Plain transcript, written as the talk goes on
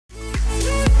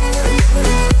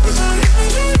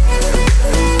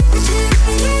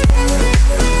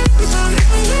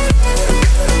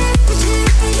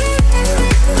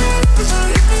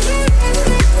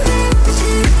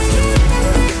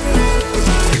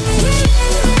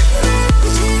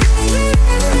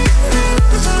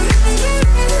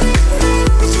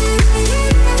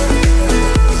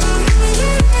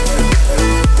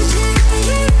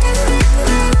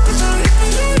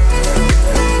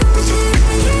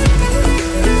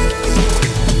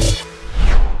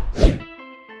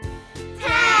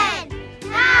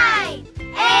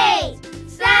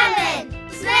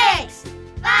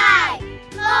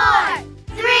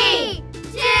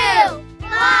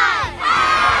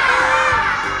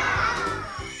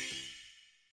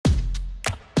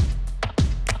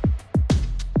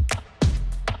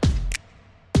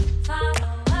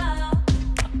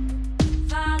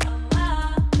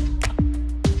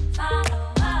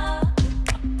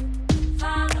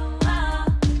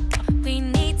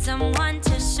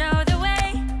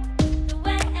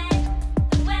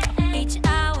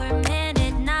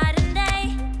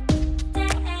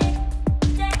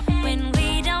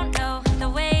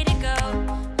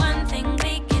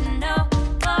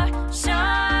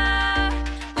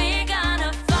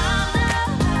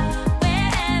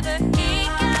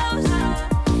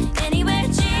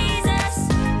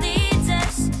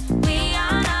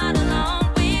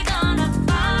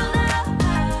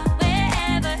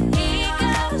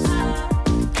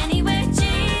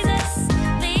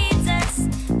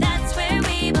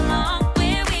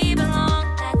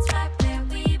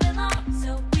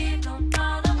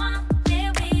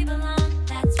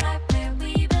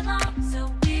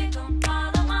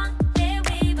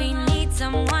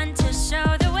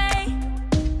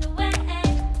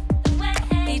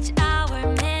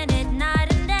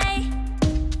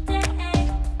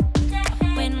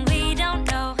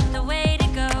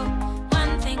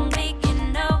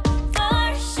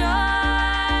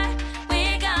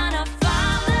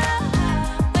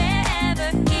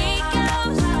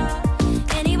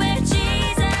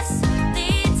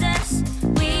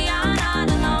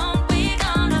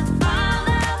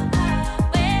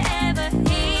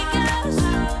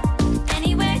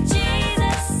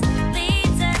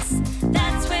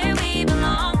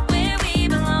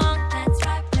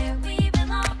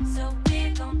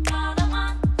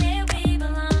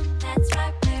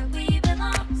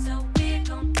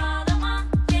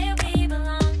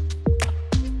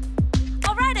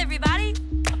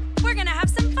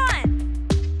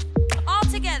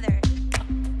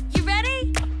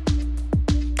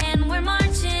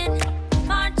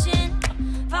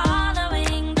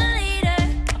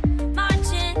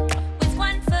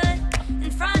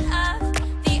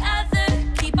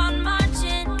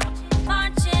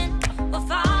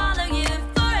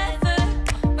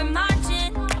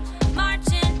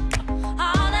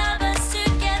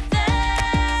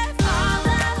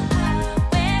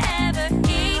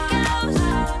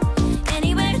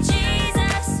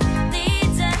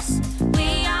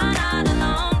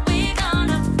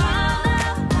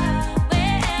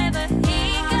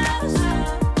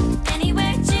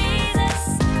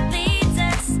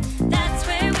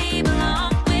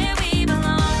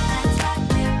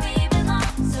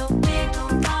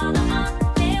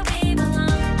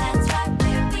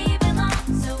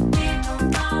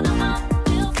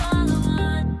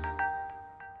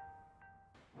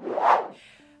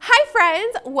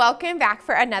welcome back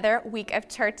for another week of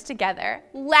church together.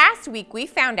 Last week we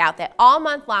found out that all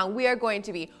month long we are going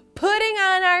to be putting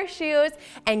on our shoes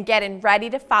and getting ready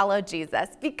to follow Jesus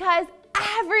because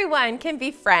everyone can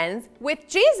be friends with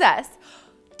Jesus.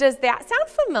 Does that sound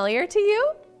familiar to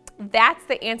you? That's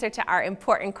the answer to our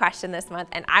important question this month,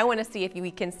 and I want to see if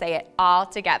we can say it all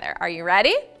together. Are you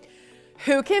ready?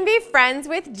 Who can be friends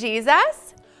with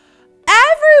Jesus?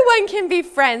 Everyone can be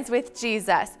friends with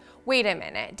Jesus. Wait a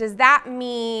minute, does that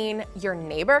mean your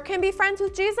neighbor can be friends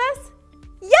with Jesus?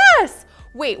 Yes!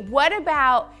 Wait, what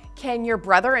about, can your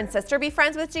brother and sister be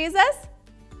friends with Jesus?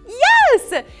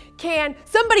 Yes! Can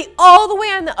somebody all the way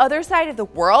on the other side of the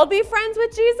world be friends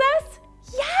with Jesus?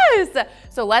 Yes!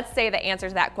 So let's say the answer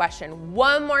to that question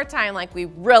one more time like we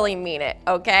really mean it,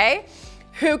 okay?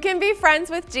 Who can be friends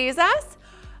with Jesus?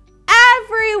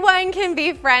 Everyone can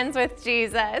be friends with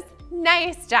Jesus.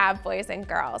 Nice job, boys and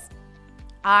girls.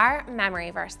 Our memory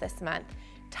verse this month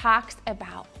talks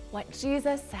about what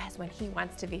Jesus says when he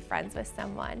wants to be friends with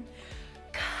someone.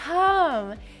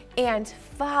 Come and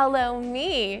follow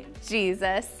me,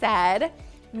 Jesus said.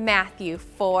 Matthew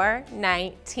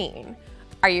 4:19.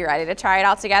 Are you ready to try it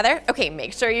all together? Okay,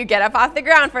 make sure you get up off the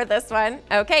ground for this one.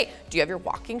 Okay, do you have your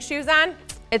walking shoes on?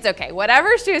 It's okay,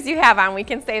 whatever shoes you have on, we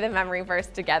can say the memory verse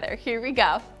together. Here we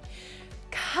go.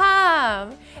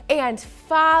 Come and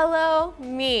follow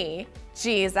me,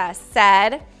 Jesus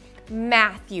said.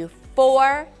 Matthew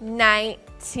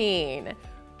 4:19.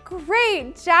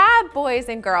 Great job, boys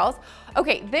and girls.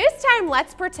 Okay, this time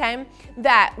let's pretend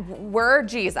that we're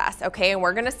Jesus, okay? And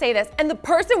we're gonna say this, and the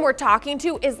person we're talking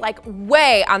to is like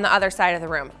way on the other side of the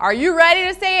room. Are you ready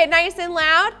to say it nice and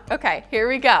loud? Okay, here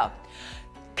we go.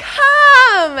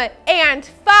 Come and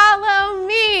follow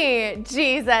me,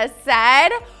 Jesus said.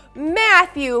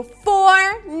 Matthew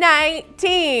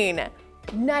 4:19.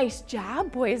 Nice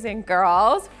job, boys and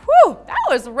girls. Whew, that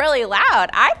was really loud.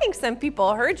 I think some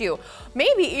people heard you,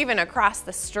 maybe even across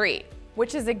the street,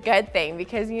 which is a good thing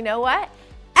because you know what?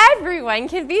 Everyone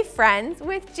can be friends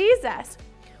with Jesus.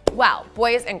 Well,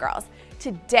 boys and girls,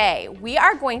 today we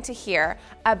are going to hear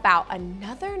about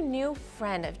another new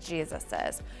friend of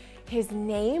Jesus's. His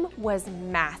name was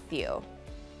Matthew,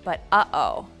 but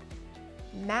uh-oh.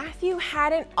 Matthew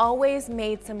hadn't always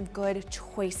made some good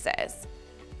choices.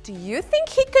 Do you think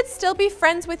he could still be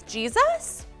friends with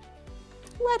Jesus?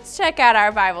 Let's check out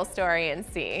our Bible story and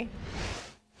see.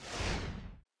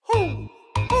 You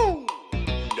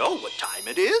know what time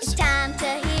it is? It's time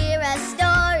to hear a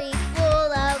story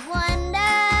full of wonder.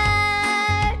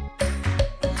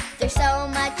 There's so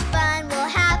much fun we'll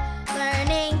have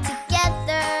learning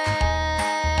together.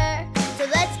 So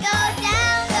let's go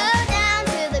down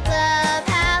to the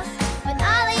clubhouse with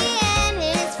Ollie and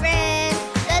his friends.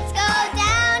 Let's go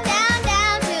down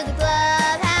to the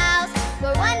clubhouse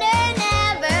where wonder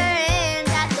never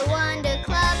ends at the Wonder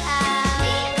Clubhouse.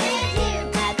 Meet with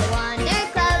you at the Wonder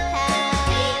Clubhouse.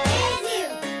 Meet with you.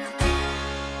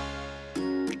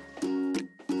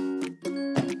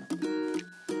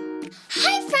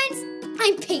 Hi friends,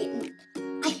 I'm Peyton.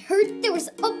 I heard there was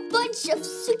a bunch of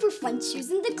super fun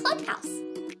shoes in the clubhouse.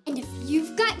 And if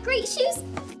you've got great shoes,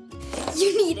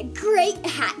 you need a great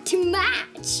hat to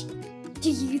match. Do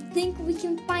you think we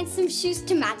can find some shoes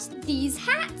to match these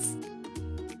hats?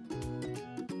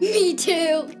 Me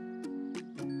too.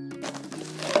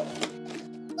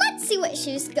 Let's see what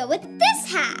shoes go with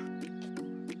this hat.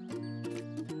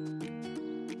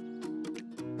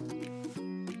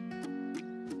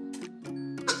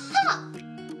 Aha!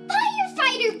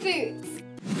 Firefighter boots.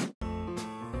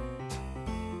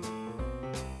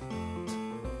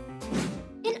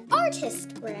 An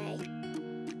artist gray.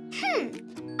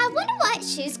 I wonder what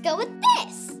shoes go with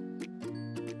this.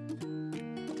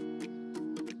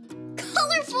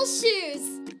 Colorful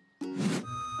shoes.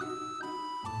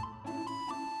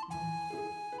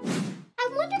 I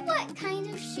wonder what kind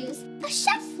of shoes a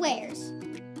chef wears.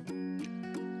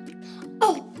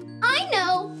 Oh, I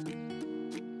know.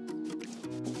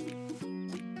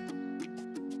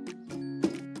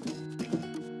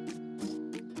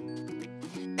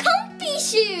 Comfy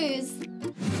shoes.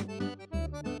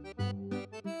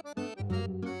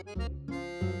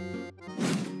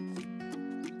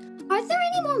 Are there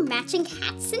any more matching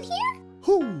hats in here?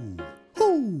 Who?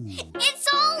 It's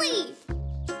Ollie!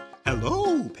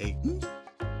 Hello, Peyton.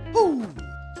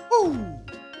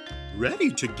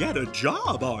 Ready to get a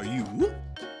job, are you?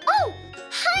 Oh,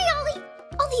 hi Ollie!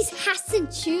 All these hats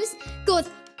and shoes go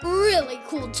with really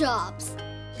cool jobs.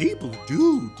 People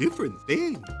do different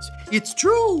things. It's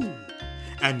true.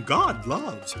 And God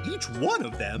loves each one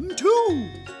of them, too.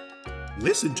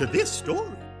 Listen to this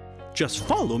story. Just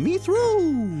follow me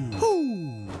through.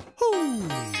 too.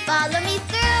 Follow me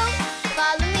through,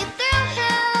 follow me through.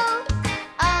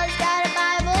 Ollie's got a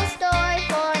Bible story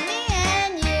for me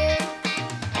and you.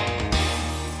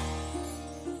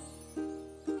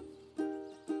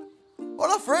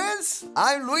 Hola, friends.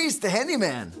 I'm Luis, the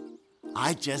handyman.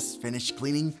 I just finished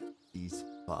cleaning these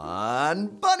fun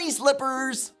bunny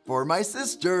slippers for my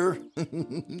sister.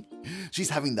 She's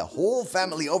having the whole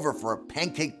family over for a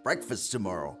pancake breakfast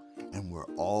tomorrow, and we're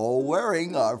all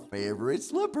wearing our favorite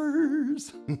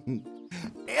slippers.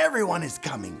 Everyone is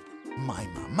coming. My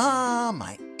mama,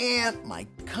 my aunt, my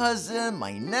cousin,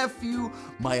 my nephew,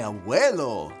 my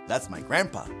abuelo. That's my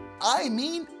grandpa. I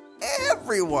mean,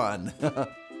 everyone.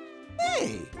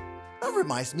 Hey, that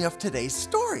reminds me of today's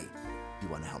story. You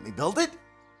want to help me build it?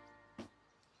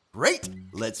 Great,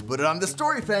 let's put it on the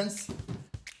story fence.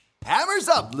 Hammers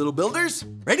up, little builders.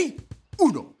 Ready?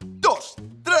 Uno, dos,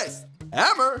 tres,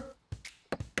 hammer.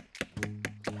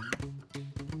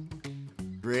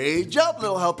 Great job,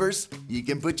 little helpers. You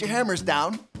can put your hammers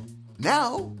down.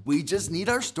 Now, we just need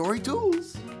our story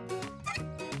tools.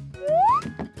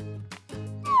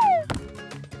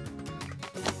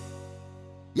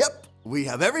 Yep, we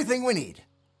have everything we need.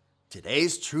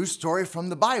 Today's true story from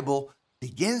the Bible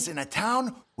begins in a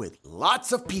town with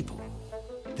lots of people.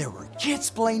 There were kids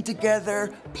playing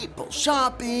together, people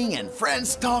shopping, and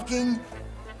friends talking.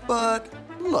 But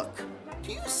look,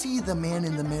 do you see the man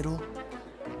in the middle?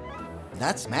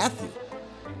 That's Matthew.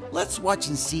 Let's watch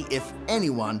and see if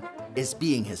anyone is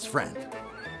being his friend.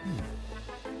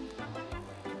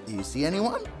 Do you see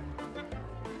anyone?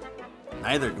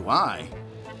 Neither do I.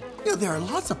 You know, there are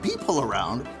lots of people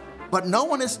around, but no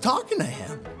one is talking to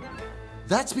him.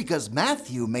 That's because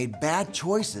Matthew made bad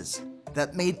choices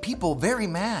that made people very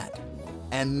mad,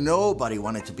 and nobody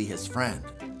wanted to be his friend.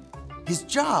 His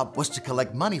job was to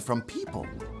collect money from people,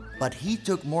 but he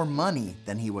took more money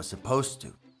than he was supposed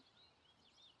to.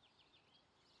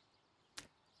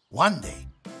 One day,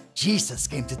 Jesus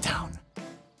came to town.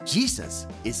 Jesus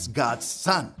is God's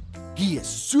son. He is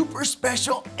super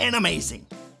special and amazing.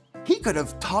 He could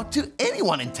have talked to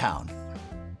anyone in town.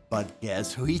 But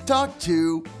guess who he talked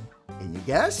to? Can you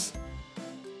guess?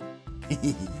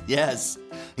 Yes,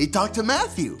 he talked to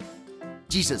Matthew.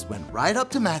 Jesus went right up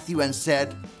to Matthew and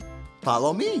said,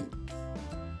 "Follow me."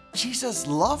 Jesus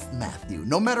loved Matthew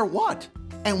no matter what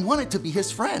and wanted to be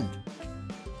his friend.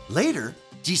 Later,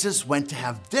 Jesus went to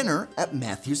have dinner at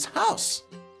Matthew's house.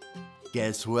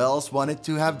 Guess who else wanted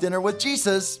to have dinner with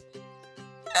Jesus?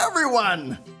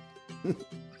 Everyone!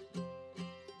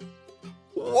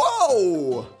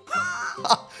 Whoa!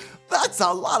 That's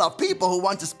a lot of people who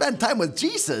want to spend time with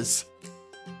Jesus.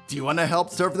 Do you want to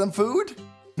help serve them food?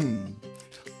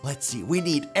 Let's see, we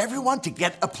need everyone to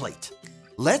get a plate.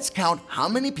 Let's count how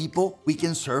many people we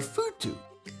can serve food to.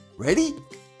 Ready?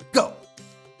 Go!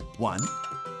 1,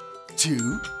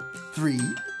 2, 3,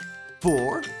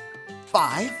 4,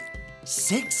 5,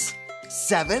 6,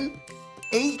 7,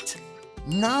 8,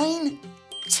 9,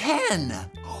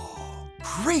 10. Oh,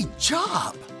 great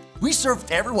job! We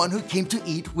served everyone who came to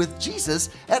eat with Jesus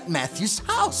at Matthew's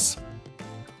house.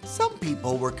 Some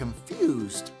people were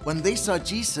confused when they saw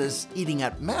Jesus eating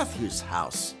at Matthew's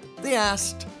house. They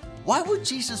asked, why would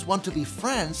Jesus want to be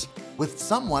friends with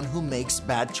someone who makes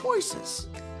bad choices?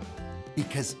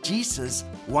 Because Jesus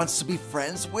wants to be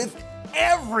friends with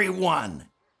everyone.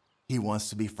 He wants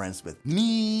to be friends with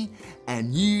me,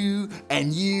 and you,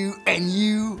 and you, and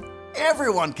you.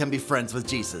 Everyone can be friends with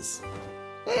Jesus.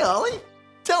 Hey, Ollie,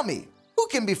 tell me, who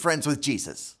can be friends with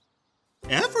Jesus?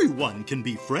 Everyone can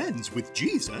be friends with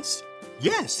Jesus.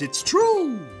 Yes, it's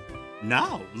true.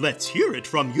 Now, let's hear it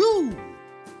from you.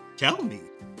 Tell me,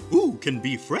 who can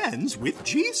be friends with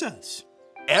Jesus?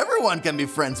 Everyone can be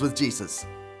friends with Jesus.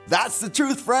 That's the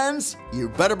truth, friends. You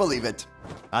better believe it.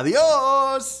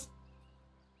 Adios!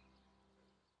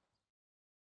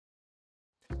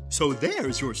 So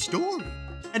there's your story,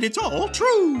 and it's all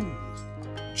true.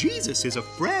 Jesus is a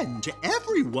friend to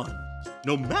everyone,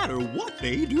 no matter what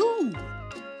they do.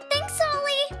 Thanks,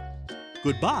 Ollie.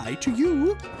 Goodbye to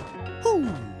you. Hoo,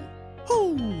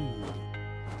 hoo.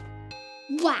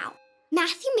 Wow,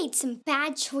 Matthew made some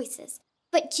bad choices,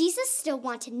 but Jesus still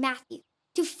wanted Matthew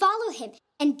to follow him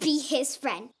and be his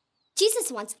friend.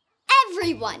 Jesus wants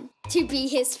everyone to be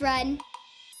his friend.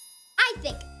 I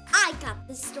think I got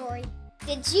the story.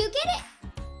 Did you get it?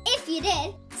 If you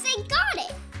did, say got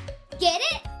it. Get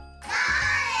it?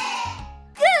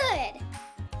 Got it! Good!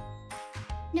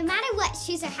 No matter what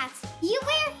shoes or hats you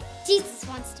wear, Jesus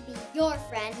wants to be your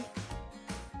friend.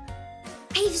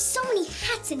 I have so many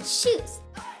hats and shoes.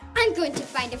 I'm going to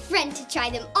find a friend to try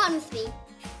them on with me.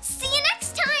 See you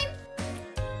next time!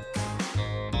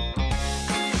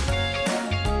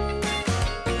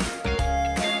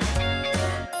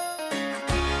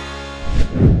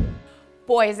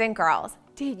 Boys and girls,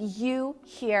 did you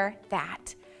hear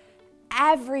that?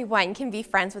 Everyone can be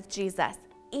friends with Jesus,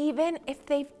 even if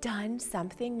they've done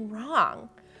something wrong.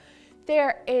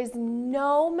 There is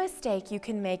no mistake you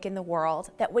can make in the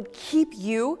world that would keep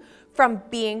you from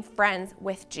being friends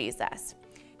with Jesus.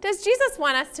 Does Jesus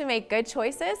want us to make good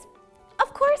choices?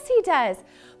 Of course he does,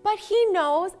 but he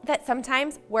knows that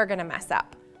sometimes we're gonna mess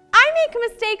up. I make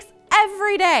mistakes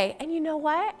every day, and you know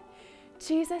what?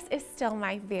 Jesus is still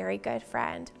my very good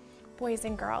friend. Boys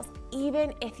and girls,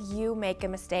 even if you make a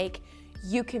mistake,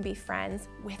 you can be friends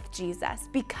with Jesus,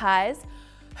 because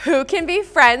who can be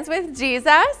friends with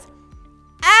Jesus?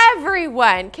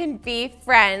 Everyone can be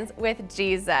friends with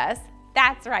Jesus.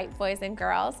 That's right, boys and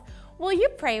girls. Will you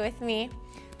pray with me?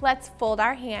 Let's fold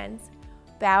our hands,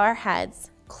 bow our heads,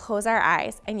 close our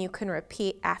eyes, and you can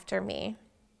repeat after me.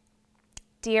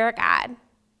 Dear God,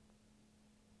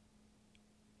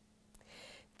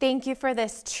 thank you for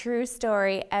this true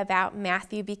story about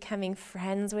Matthew becoming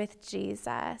friends with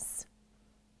Jesus.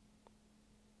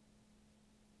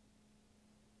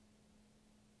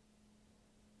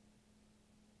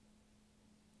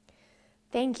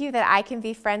 Thank you that I can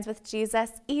be friends with Jesus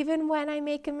even when I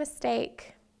make a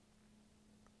mistake.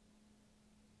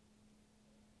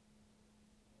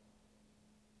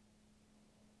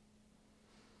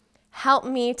 Help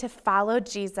me to follow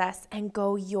Jesus and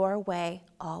go your way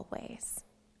always.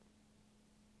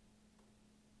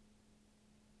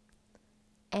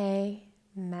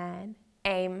 Amen.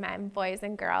 Amen, boys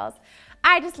and girls.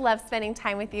 I just love spending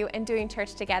time with you and doing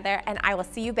church together, and I will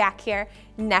see you back here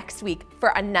next week for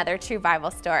another true Bible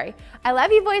story. I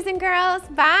love you, boys and girls.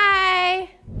 Bye.